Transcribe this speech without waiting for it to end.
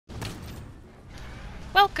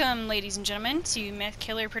Welcome, ladies and gentlemen, to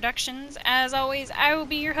Mythkiller Productions. As always, I will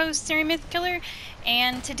be your host, Siri Mythkiller,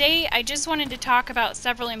 and today I just wanted to talk about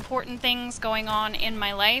several important things going on in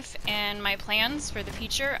my life and my plans for the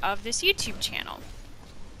future of this YouTube channel.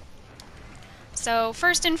 So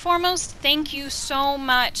first and foremost, thank you so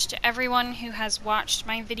much to everyone who has watched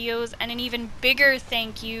my videos, and an even bigger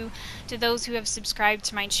thank you to those who have subscribed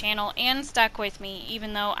to my channel and stuck with me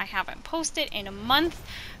even though I haven't posted in a month.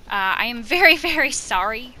 I am very, very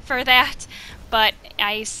sorry for that, but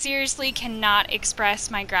I seriously cannot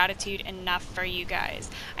express my gratitude enough for you guys.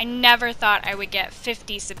 I never thought I would get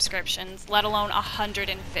 50 subscriptions, let alone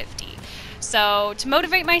 150. So to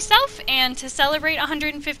motivate myself and to celebrate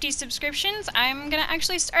 150 subscriptions, I'm going to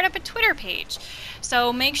actually start up a Twitter page.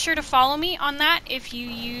 So make sure to follow me on that if you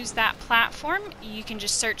use that platform. You can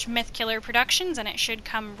just search Mythkiller Productions and it should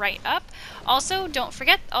come right up. Also, don't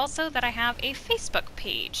forget also that I have a Facebook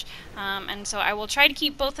page. And so I will try to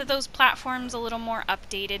keep both of those platforms a little more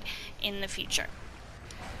updated in the future.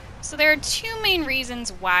 So there are two main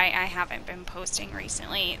reasons why I haven't been posting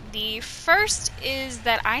recently. The first is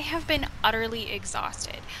that I have been utterly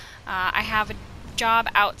exhausted. I have a job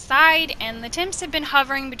outside and the temps have been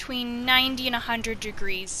hovering between 90 and 100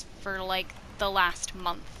 degrees for like the last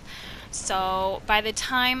month. So by the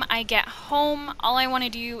time I get home, all I want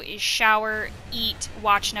to do is shower, eat,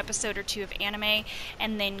 watch an episode or two of anime,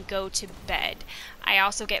 and then go to bed. I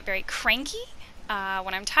also get very cranky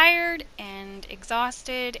when I'm tired and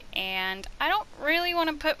exhausted, and I don't really want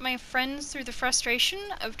to put my friends through the frustration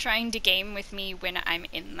of trying to game with me when I'm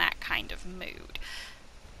in that kind of mood.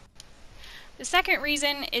 The second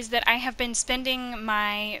reason is that I have been spending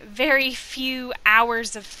my very few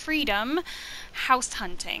hours of freedom house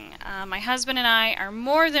hunting. My husband and I are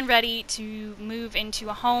more than ready to move into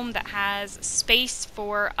a home that has space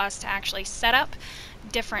for us to actually set up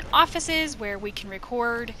different offices where we can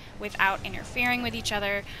record without interfering with each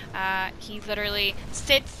other. He literally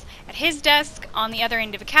sits at his desk on the other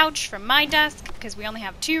end of a couch from my desk because we only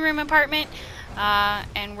have a 2-room apartment,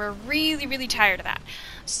 and we're really, really tired of that.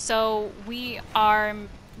 So we are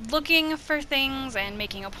looking for things and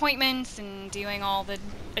making appointments and doing all the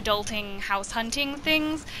adulting house hunting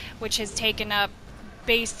things, which has taken up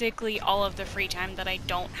basically all of the free time that I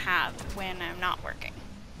don't have when I'm not working.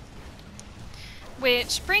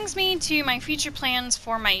 Which brings me to my future plans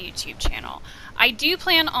for my YouTube channel. I do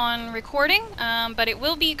plan on recording, but it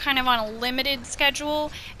will be kind of on a limited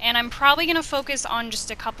schedule, and I'm probably going to focus on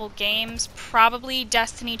just a couple games, probably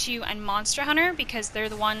Destiny 2 and Monster Hunter, because they're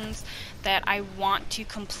the ones that I want to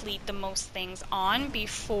complete the most things on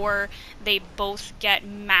before they both get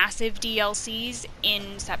massive DLCs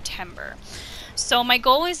in September. So my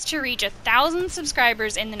goal is to reach 1,000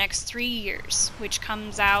 subscribers in the next 3 years, which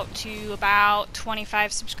comes out to about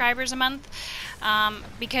 25 subscribers a month,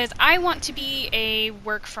 because I want to be a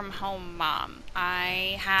work-from-home mom.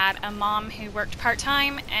 I had a mom who worked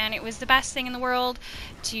part-time, and it was the best thing in the world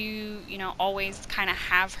to, you know, always kind of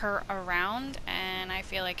have her around, and I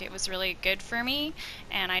feel like it was really good for me,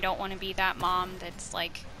 and I don't want to be that mom that's,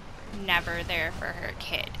 like, never there for her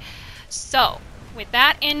kid. So with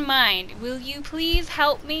that in mind, will you please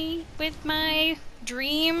help me with my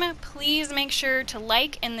dream? Please make sure to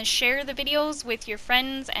like and share the videos with your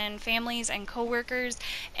friends and families and coworkers.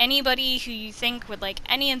 Anybody who you think would like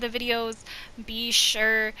any of the videos, be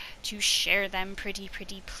sure to share them pretty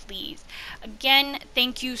please. Again,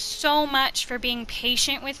 thank you so much for being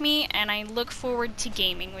patient with me, and I look forward to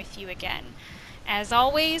gaming with you again. As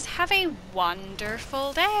always, have a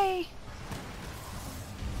wonderful day.